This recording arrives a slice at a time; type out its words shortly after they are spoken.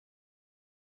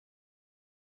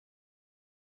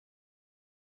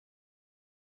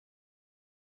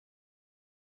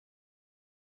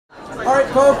All right,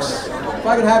 folks, if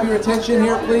I could have your attention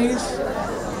here, please.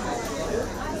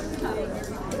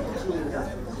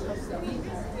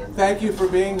 Thank you for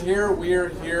being here. We are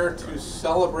here to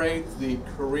celebrate the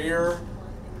career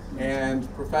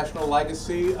and professional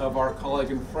legacy of our colleague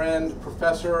and friend,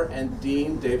 Professor and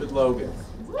Dean David Logan.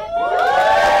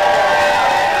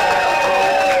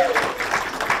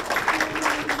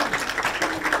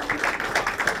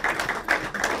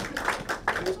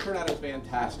 And this turnout is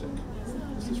fantastic.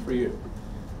 This is for you.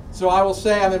 So I will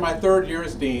say I'm in my third year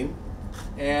as Dean,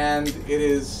 and it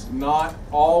is not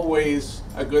always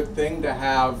a good thing to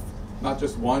have not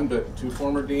just one, but two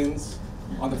former deans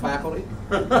on the faculty.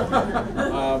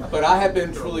 But I have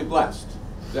been truly blessed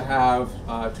to have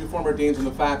two former deans on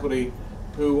the faculty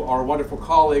who are wonderful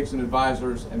colleagues and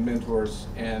advisors and mentors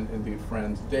and indeed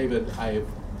friends. David, I have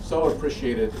so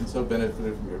appreciated and so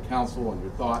benefited from your counsel and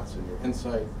your thoughts and your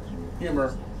insight and your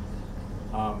humor.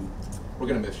 We're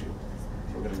going to miss you.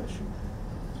 We're going to miss you.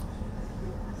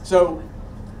 So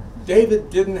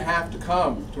David didn't have to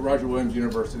come to Roger Williams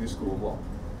University School of Law.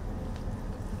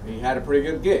 He had a pretty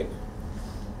good gig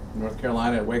in North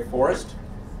Carolina at Wake Forest.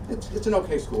 It's an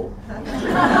okay school.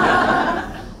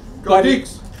 Go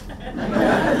Deeks!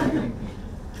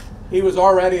 He was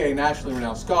already a nationally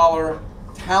renowned scholar,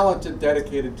 talented,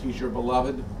 dedicated teacher,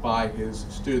 beloved by his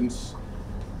students.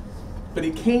 But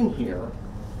he came here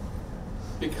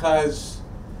because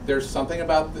there's something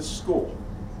about this school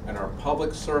and our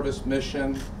public service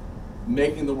mission,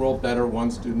 making the world better one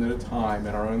student at a time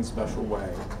in our own special way.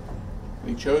 And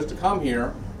he chose to come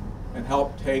here and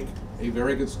help take a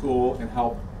very good school and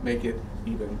help make it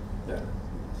even better.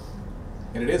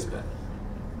 And it is better.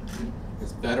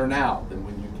 It's better now than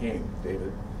when you came,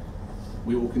 David.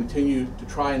 We will continue to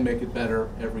try and make it better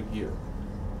every year.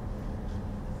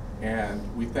 And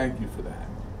we thank you for that.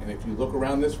 And if you look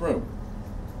around this room,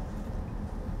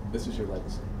 this is your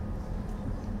legacy.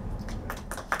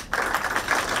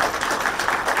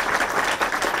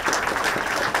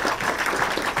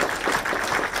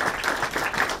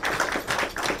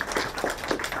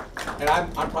 And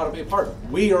I'm proud to be a part of it.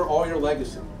 We are all your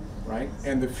legacy, right?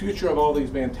 And the future of all these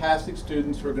fantastic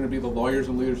students who are going to be the lawyers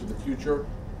and leaders of the future,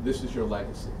 this is your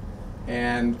legacy.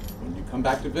 And when you come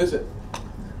back to visit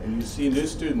and you see new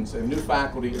students and new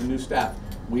faculty and new staff,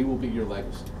 we will be your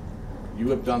legacy. You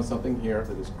have done something here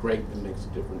that is great and makes a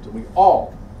difference. And we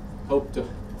all hope to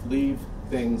leave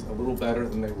things a little better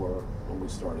than they were when we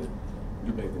started.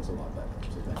 You made things a lot better.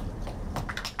 So thank you.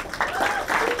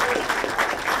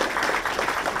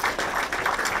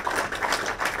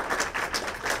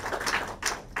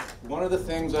 One of the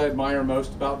things I admire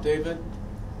most about David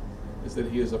is that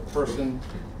he is a person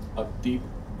of deep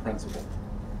principle.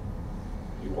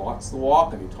 He walks the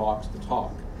walk and he talks the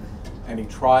talk. And he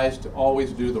tries to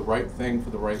always do the right thing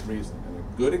for the right reason. And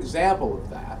a good example of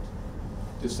that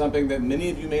is something that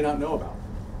many of you may not know about.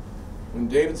 When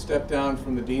David stepped down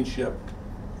from the deanship,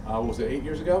 was it 8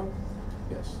 years ago?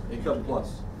 Yes. 8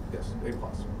 plus. Yes, 8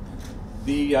 plus.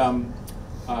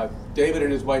 David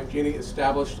and his wife Jeannie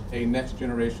established a next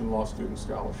generation law student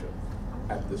scholarship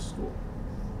at this school.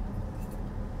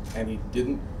 And he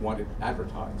didn't want it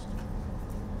advertised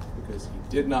because he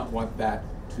did not want that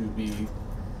to be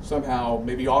somehow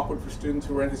maybe awkward for students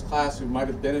who were in his class who might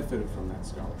have benefited from that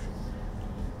scholarship.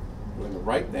 Doing the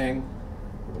right thing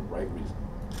for the right reason.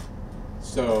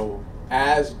 So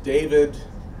as David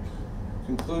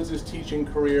concludes his teaching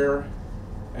career,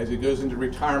 as he goes into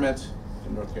retirement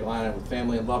in North Carolina with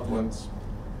family and loved ones,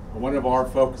 one of our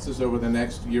focuses over the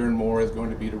next year and more is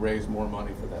going to be to raise more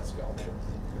money for that scholarship.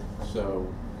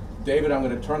 So David, I'm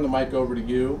going to turn the mic over to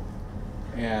you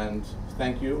and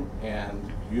thank you,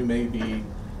 and you may be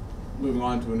moving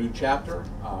on to a new chapter,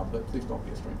 but please don't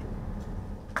be a stranger.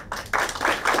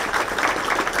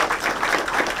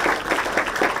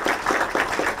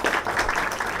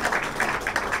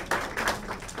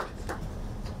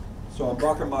 So I'm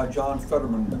rocking my John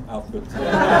Fetterman outfit.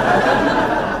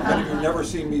 Many of you never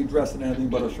seen me dressed in anything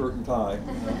but a shirt and tie.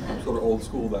 I'm sort of old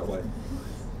school that way.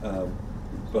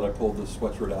 But I pulled this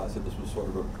sweatshirt out. I said this was sort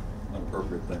of an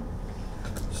appropriate thing.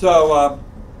 So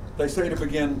they say to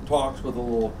begin talks with a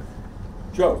little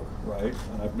joke, right?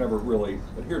 And I've never really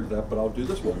adhered to that, but I'll do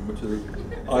this one, which is,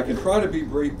 I can try to be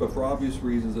brief, but for obvious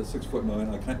reasons, at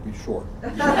 6'9", I can't be short.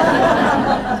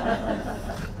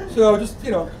 So just,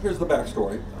 here's the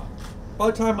backstory. By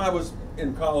the time I was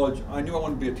in college, I knew I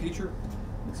wanted to be a teacher,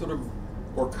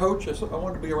 or coach. I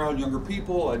wanted to be around younger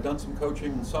people. I'd done some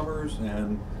coaching in summers,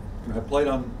 and had played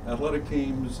on athletic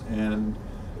teams, and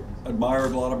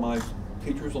admired a lot of my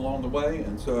teachers along the way.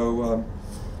 And so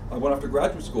I went off to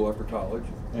graduate school after college,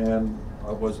 and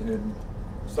I was in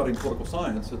studying political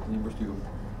science at the University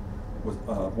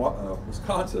of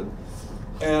Wisconsin,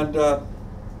 and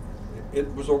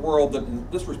it was a world that, in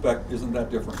this respect, isn't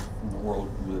that different from the world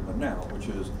we live in now, which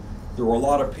is there were a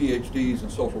lot of PhDs in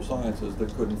social sciences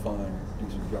that couldn't find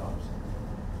decent jobs.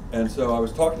 And so I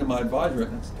was talking to my advisor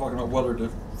and talking about whether to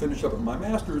finish up with my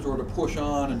master's or to push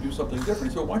on and do something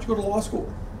different. He said, why don't you go to law school?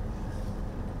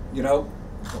 You know,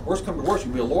 worst come to worst,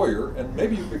 you can be a lawyer and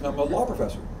maybe you can become a law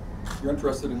professor. You're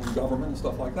interested in government and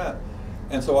stuff like that.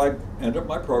 And so I ended up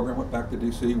my program, went back to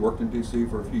DC, worked in DC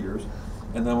for a few years,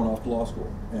 and then went off to law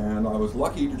school. And I was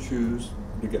lucky to choose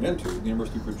to get into the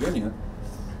University of Virginia.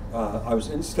 I was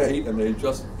in state, and they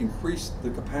just increased the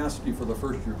capacity for the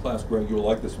first year class. Greg, you'll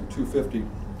like this, from 250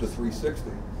 to 360.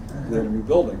 They had a new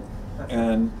building,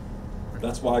 and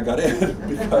that's why I got in,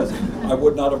 because I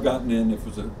would not have gotten in if it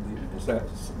was the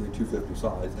 250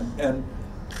 size. And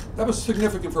that was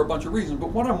significant for a bunch of reasons, but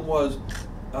one of them was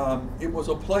it was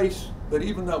a place that,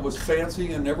 even though it was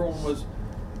fancy and everyone was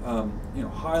you know,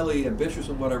 highly ambitious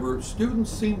and whatever,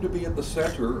 students seemed to be at the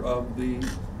center of the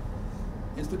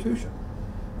institution.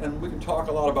 And we can talk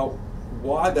a lot about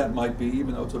why that might be,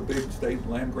 even though it's a big state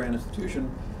land-grant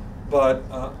institution. But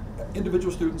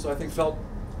individual students, I think, felt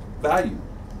valued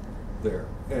there.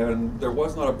 And there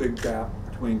was not a big gap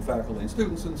between faculty and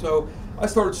students. And so I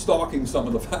started stalking some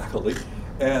of the faculty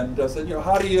and said, you know,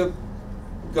 how do you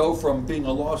go from being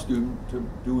a law student to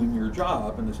doing your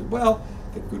job? And they said, well,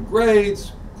 get good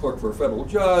grades, clerk for a federal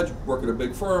judge, work at a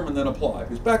big firm, and then apply.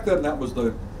 Because back then, that was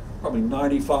probably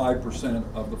 95%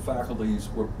 of the faculties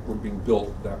were being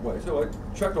built that way. So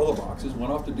I checked all the boxes,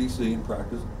 went off to DC and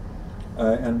practiced,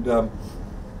 and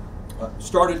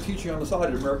started teaching on the side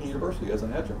at American University as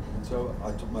an adjunct. And so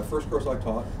I took my first course I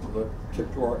taught, the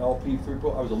tip to our LP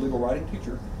 3.0. I was a legal writing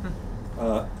teacher,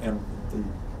 and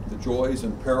the joys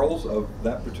and perils of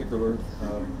that particular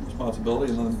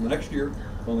responsibility. And then the next year,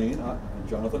 Colleen and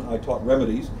Jonathan, I taught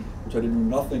remedies, which I didn't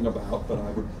know nothing about, but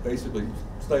I would basically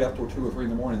stay up till 2 or 3 in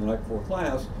the morning the night before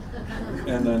class,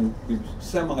 and then be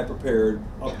semi-prepared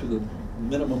up to the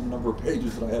minimum number of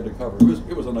pages that I had to cover.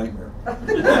 It was a nightmare.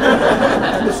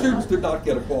 And the students did not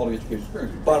get a quality education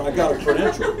experience, but I got a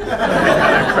credential.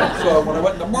 So when I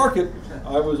went into market,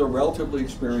 I was a relatively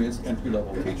experienced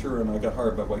entry-level teacher, and I got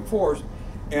hired by Wake Forest,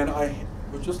 and I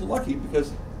was just lucky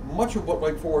because much of what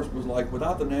Wake Forest was like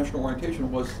without the national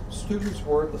orientation was students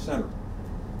were at the center.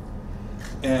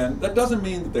 And that doesn't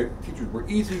mean that the teachers were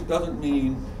easy, doesn't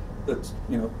mean that,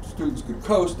 you know, students could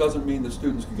coast, doesn't mean that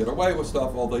students could get away with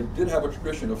stuff, although they did have a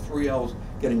tradition of 3Ls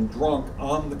getting drunk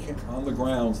on the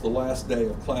grounds the last day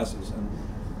of classes. And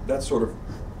that sort of,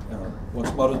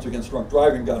 once Mothers Against Drunk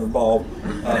Driving got involved,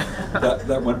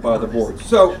 that went by the board.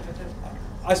 So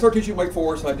I started teaching Wake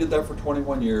Forest. I did that for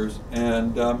 21 years,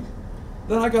 and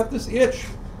then I got this itch,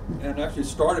 and actually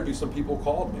started because some people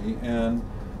called me and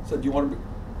said, do you want to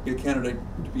be a candidate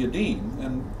to be a dean?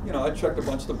 And you know, I checked a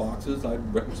bunch of the boxes.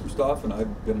 I'd written some stuff, and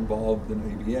I'd been involved in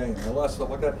ABA and LS, stuff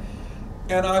like that.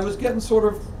 And I was getting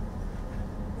sort of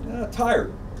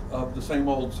tired of the same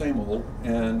old,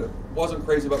 and wasn't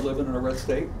crazy about living in a red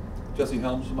state. Jesse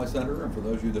Helms was my senator, and for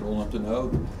those of you that are old enough to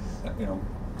know, you know,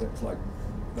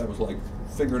 that was like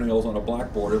fingernails on a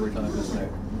blackboard every time his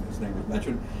name was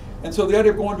mentioned. And so the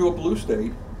idea of going to a blue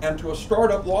state and to a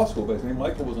startup law school, basically.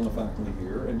 Michael was on the faculty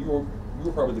here, and you were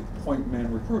probably the point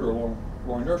man recruiter along with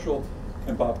Roy Nerschel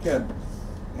and Bob Kent.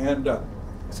 And I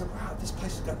said, wow, this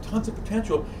place has got tons of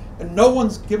potential, and no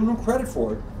one's giving them credit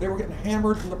for it. They were getting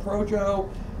hammered in the Projo,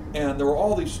 and there were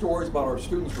all these stories about our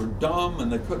students were dumb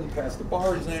and they couldn't pass the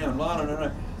bar exam, and blah, blah, blah,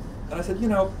 blah. And I said, you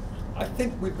know, I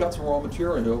think we've got some raw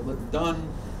material that, done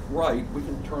right, we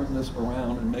can turn this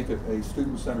around and make it a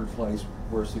student-centered place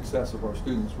where success of our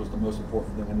students was the most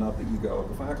important thing and not the ego of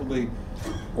the faculty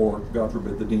or, God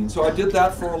forbid, the dean. So I did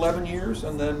that for 11 years,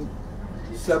 and then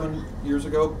 7 years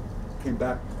ago came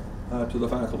back to the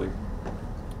faculty.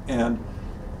 And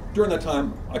during that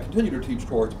time, I continued to teach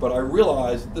torts, but I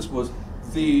realized that this was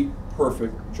the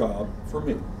perfect job for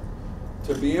me.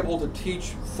 To be able to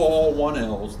teach fall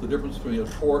 1Ls, the difference between a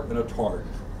tort and a tart.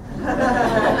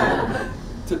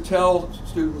 To tell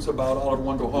students about Oliver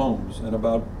Wendell Holmes and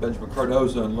about Benjamin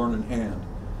Cardozo and Learned in Hand,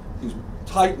 these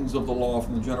titans of the law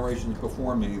from the generations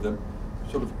before me that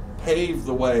sort of paved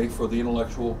the way for the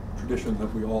intellectual tradition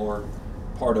that we all are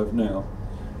part of now.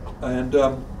 And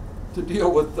to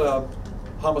deal with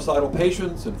homicidal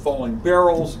patients and falling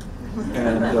barrels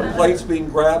and plates being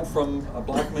grabbed from a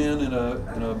black man in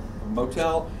a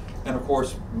motel, and of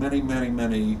course many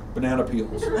banana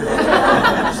peels,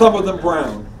 some of them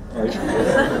brown. Right,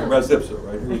 Res ipsa,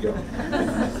 right, here you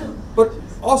go. But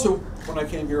also, when I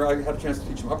came here, I had a chance to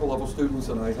teach some upper level students,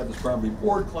 and I had this Brownby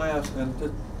board class, and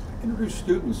to introduce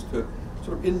students to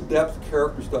sort of in-depth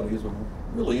character studies of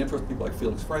really interesting people like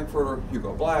Felix Frankfurter,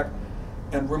 Hugo Black,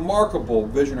 and remarkable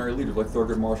visionary leaders like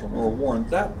Thurgood Marshall and Earl Warren.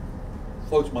 That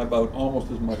floats my boat almost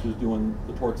as much as doing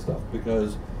the tort stuff,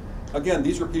 because again,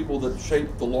 these are people that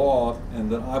shaped the law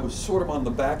and that I was sort of on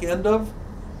the back end of.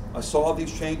 I saw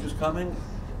these changes coming,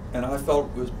 and I felt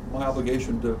it was my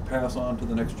obligation to pass on to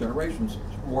the next generations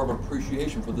more of an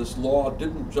appreciation for this law.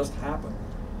 Didn't just happen.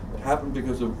 It happened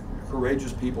because of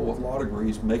courageous people with law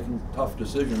degrees making tough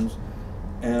decisions,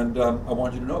 and I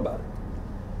want you to know about it.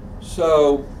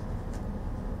 So,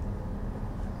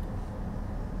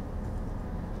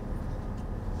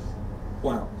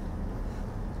 wow.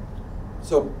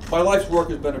 So my life's work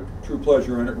has been a true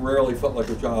pleasure, and it rarely felt like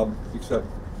a job except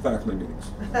faculty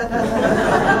meetings.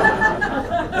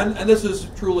 and this is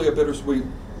truly a bittersweet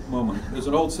moment. There's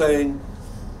an old saying,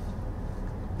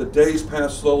 the days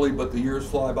pass slowly, but the years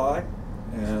fly by,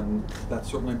 and that's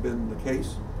certainly been the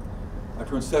case. I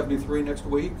turn 73 next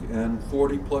week, and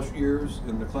 40 plus years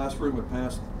in the classroom have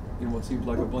passed in what seems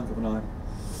like a blink of an eye.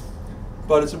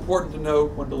 But it's important to know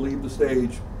when to leave the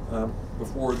stage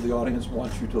before the audience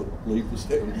wants you to leave the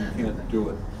stage. You can't do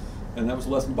it. And that was a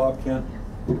lesson Bob Kent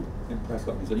impressed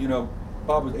on me. He said, you know,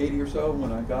 Bob was 80 or so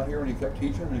when I got here, and he kept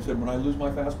teaching, and he said, when I lose my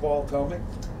fastball, tell me.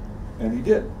 And he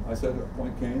did. I said a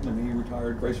point came, and he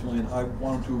retired gracefully, and I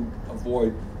wanted to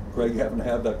avoid Greg having to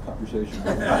have that conversation.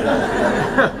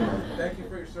 Thank you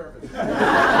for your service.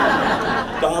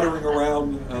 Doddering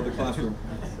around the classroom.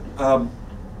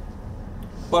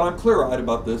 But I'm clear-eyed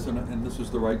about this, and this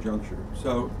is the right juncture.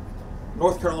 So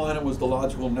North Carolina was the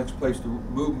logical next place to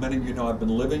move. Many of you know I've been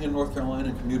living in North Carolina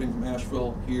and commuting from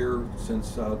Asheville here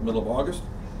since the middle of August.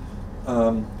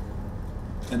 And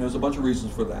there's a bunch of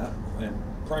reasons for that. And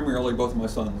primarily, both of my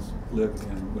sons live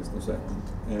in Winston-Salem.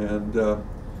 And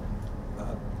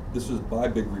this is my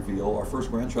big reveal. Our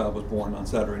first grandchild was born on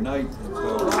Saturday night. And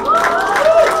so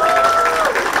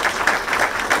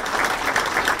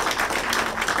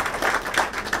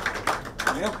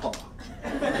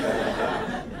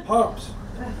Pops.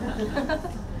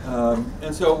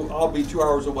 And so I'll be 2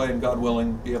 hours away, and God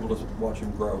willing, be able to watch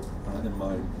him grow in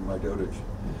my dotage.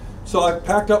 So I've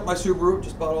packed up my Subaru,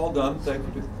 just about all done. Thank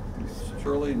you to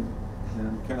Shirley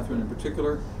and Catherine in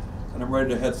particular. And I'm ready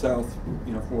to head south,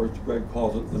 for, as Greg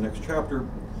calls it, the next chapter.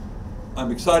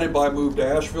 I'm excited by a move to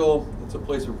Asheville. It's a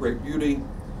place of great beauty,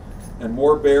 and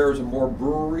more bears and more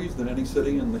breweries than any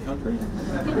city in the country.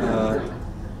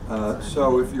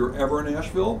 So if you're ever in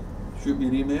Asheville, shoot me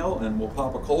an email and we'll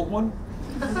pop a cold one.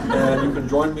 And you can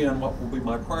join me on what will be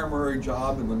my primary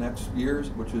job in the next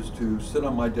years, which is to sit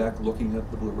on my deck looking at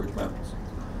the Blue Ridge Mountains.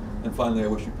 And finally, I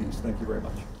wish you peace. Thank you very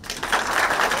much.